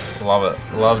 Love it.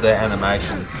 Love their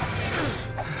animations.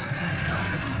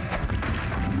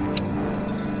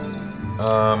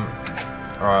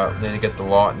 Alright, need to get the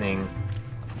lightning.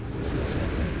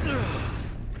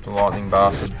 The lightning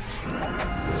bastard.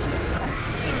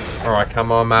 Alright,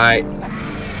 come on, mate.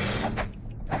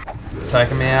 Let's take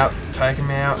him out. Take him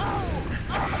out.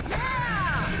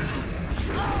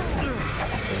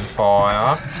 Then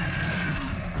fire.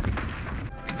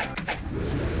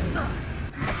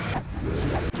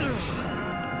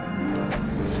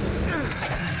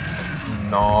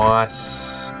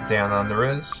 Nice. Down under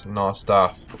us. Nice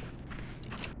stuff.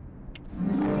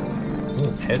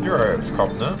 Ooh, Pedro's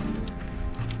copping it.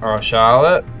 Alright,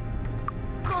 Charlotte.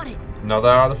 Got it. Another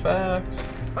artifact.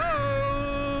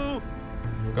 Oh!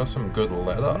 We've got some good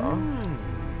leather.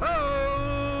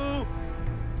 Oh!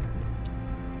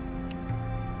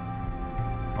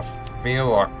 I feel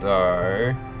like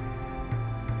though.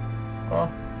 Oh.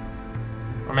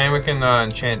 I mean, we can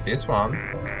enchant this one.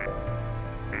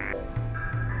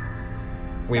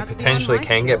 We That's potentially beyond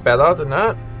my can get better than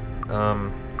that.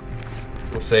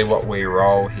 We'll see what we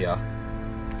roll here.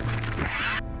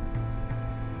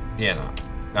 Yeah, no.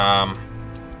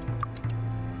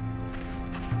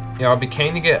 Yeah, I'd be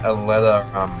keen to get a leather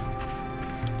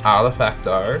artifact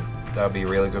though. That would be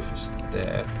really good for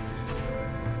stat.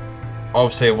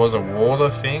 Obviously, it was a water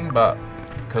thing, but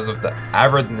because of the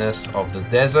aridness of the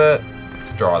desert,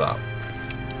 it's dried up.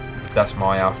 That's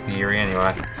my theory,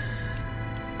 anyway.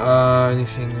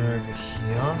 Anything over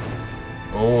here?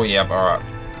 Oh, yep. All right.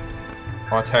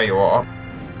 I'll tell you what.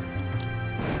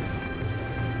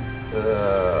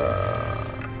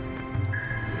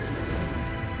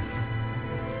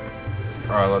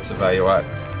 Alright, let's evaluate.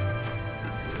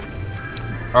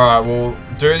 Alright, we'll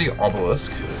do the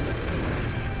obelisk.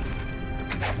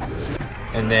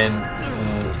 And then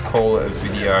we'll call it a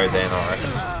video then, I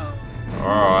reckon.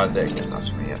 Alright, they're getting us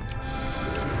from here.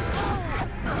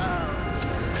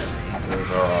 Jesus,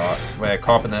 alright. We're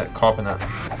copping it, copping it.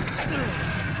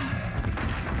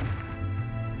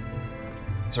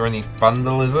 Is there any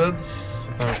thunder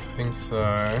lizards? I don't think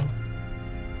so.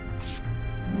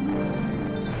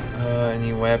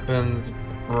 Any weapons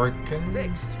broken?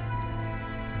 Fixed.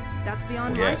 That's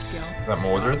beyond my Yes. skill. Is that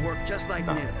Mordred? Work just like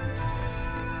No. new.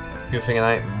 Good thing it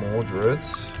ain't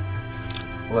Mordred's.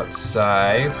 Let's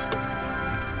save.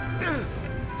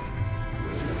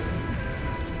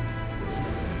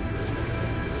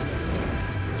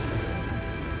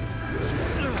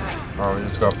 Oh, we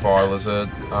just got Fire Lizard.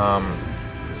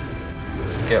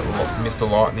 Get Mr.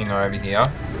 Lightning over here.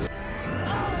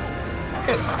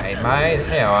 G'day, mate.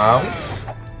 How are we?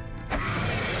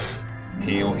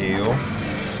 Heal, heal.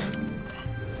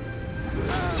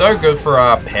 So good for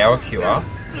our power cure.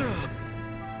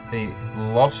 Be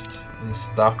lost and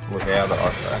stuck without it,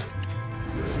 I say.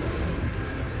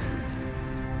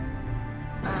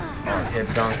 Alright,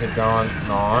 keep going, keep going.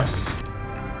 Nice.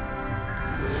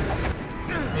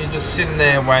 You're just sitting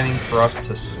there waiting for us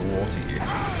to slaughter you.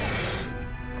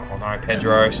 Oh no,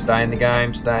 Pedro, stay in the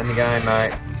game,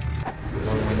 mate.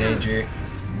 We need you.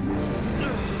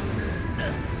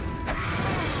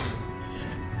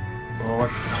 Oh, we're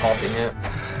copying it.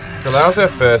 Well, that was our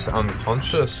first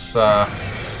unconscious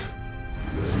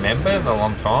member in a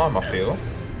long time, I feel.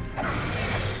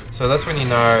 So that's when you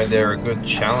know they're a good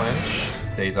challenge.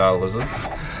 These are lizards.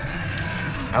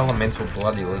 Elemental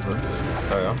bloody lizards, I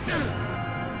tell ya.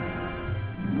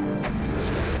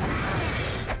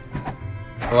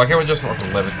 I like how we're just like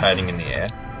levitating in the air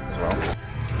as well.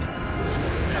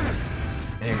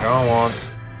 And go on,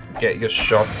 get your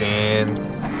shots in.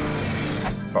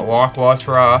 But likewise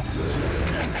for us.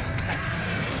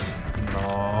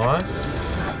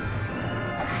 Nice.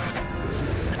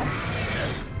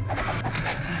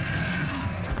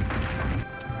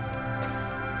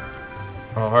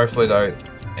 Oh, hopefully those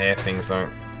air things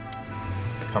don't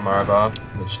come over,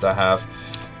 which they have.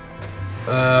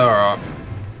 Alright.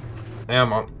 Now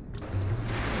I'm on.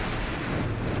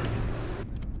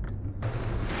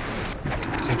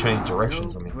 Some change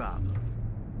directions on me. Problem.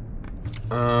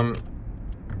 I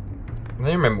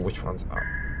don't remember which one's up.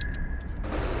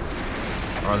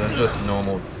 Oh, they're just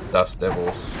normal dust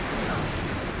devils.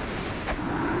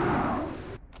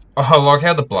 Oh, I like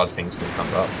how the blood thing still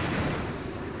comes up.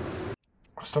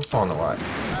 I'll stop finding the way.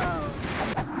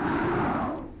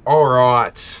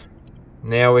 Alright.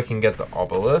 Now we can get the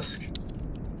obelisk.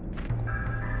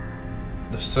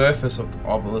 The surface of the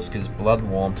obelisk is blood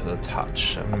warm to the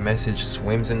touch. A message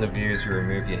swims in the view as you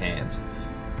remove your hands.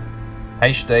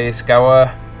 HD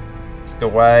Skawa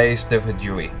Skaway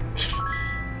Stevadui.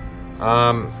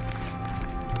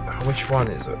 Which one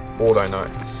is it? Auto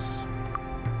notes.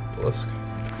 Obelisk.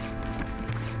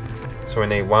 So we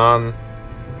need 1,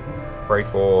 3,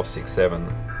 4, 6, 7,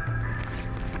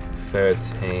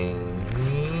 13.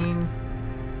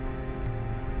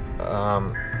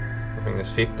 I think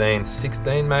there's 15,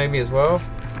 16 maybe as well.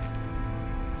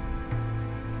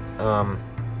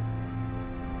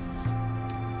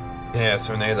 Yeah,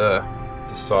 so we need to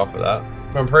decipher that.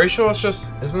 But I'm pretty sure it's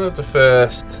just, isn't it the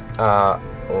first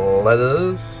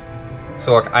letters?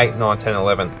 So like 8, 9, 10,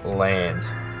 11, land.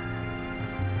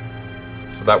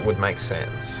 So that would make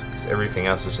sense, because everything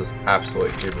else is just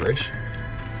absolute gibberish.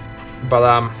 But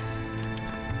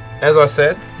as I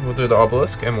said, we'll do the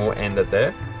obelisk and we'll end it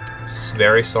there. It's a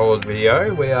very solid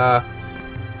video.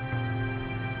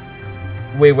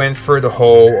 We went through the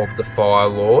whole of the Fire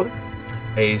Lord,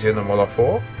 easier than what I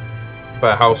thought.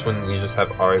 But it helps when you just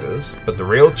have ogres. But the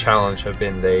real challenge have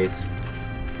been these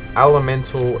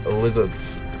elemental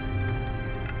lizards.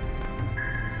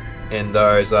 And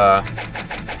those air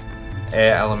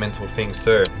elemental things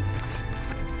too.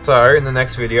 So in the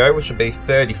next video, which will be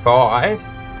 35,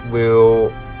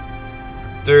 we'll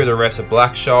do the rest of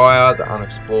Blackshire, the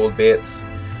unexplored bits.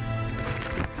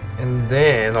 And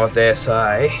then, I dare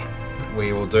say,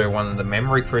 we will do one of the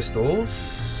memory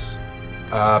crystals.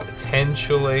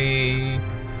 Potentially...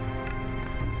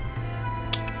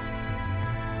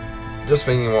 just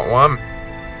thinking what one.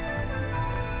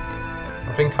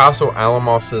 I think Castle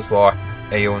Alamos is like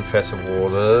Eel Infested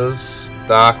Waters,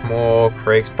 Darkmoor,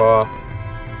 Creeksbar.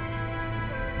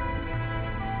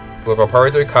 Look, I'll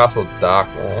probably do Castle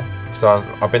Darkmoor. So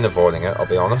I've been avoiding it, I'll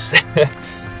be honest.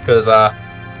 Because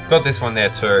Got this one there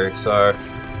too, so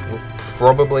we'll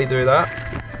probably do that.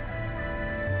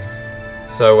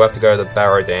 So we'll have to go to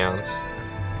Barrow Downs.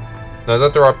 No, is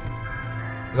that the right...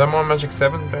 Is that my Magic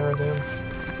 7, Barrow Downs?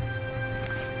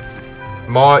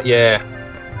 Yeah.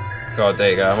 God, there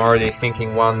you go. I'm already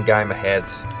thinking one game ahead.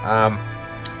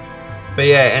 But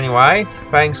yeah, anyway,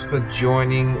 thanks for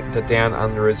joining the Down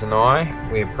Underers and I.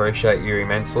 We appreciate you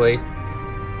immensely.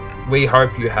 We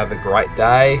hope you have a great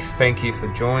day. Thank you for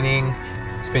joining.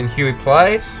 It's been Huey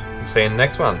Plays. We'll see you in the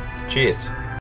next one. Cheers.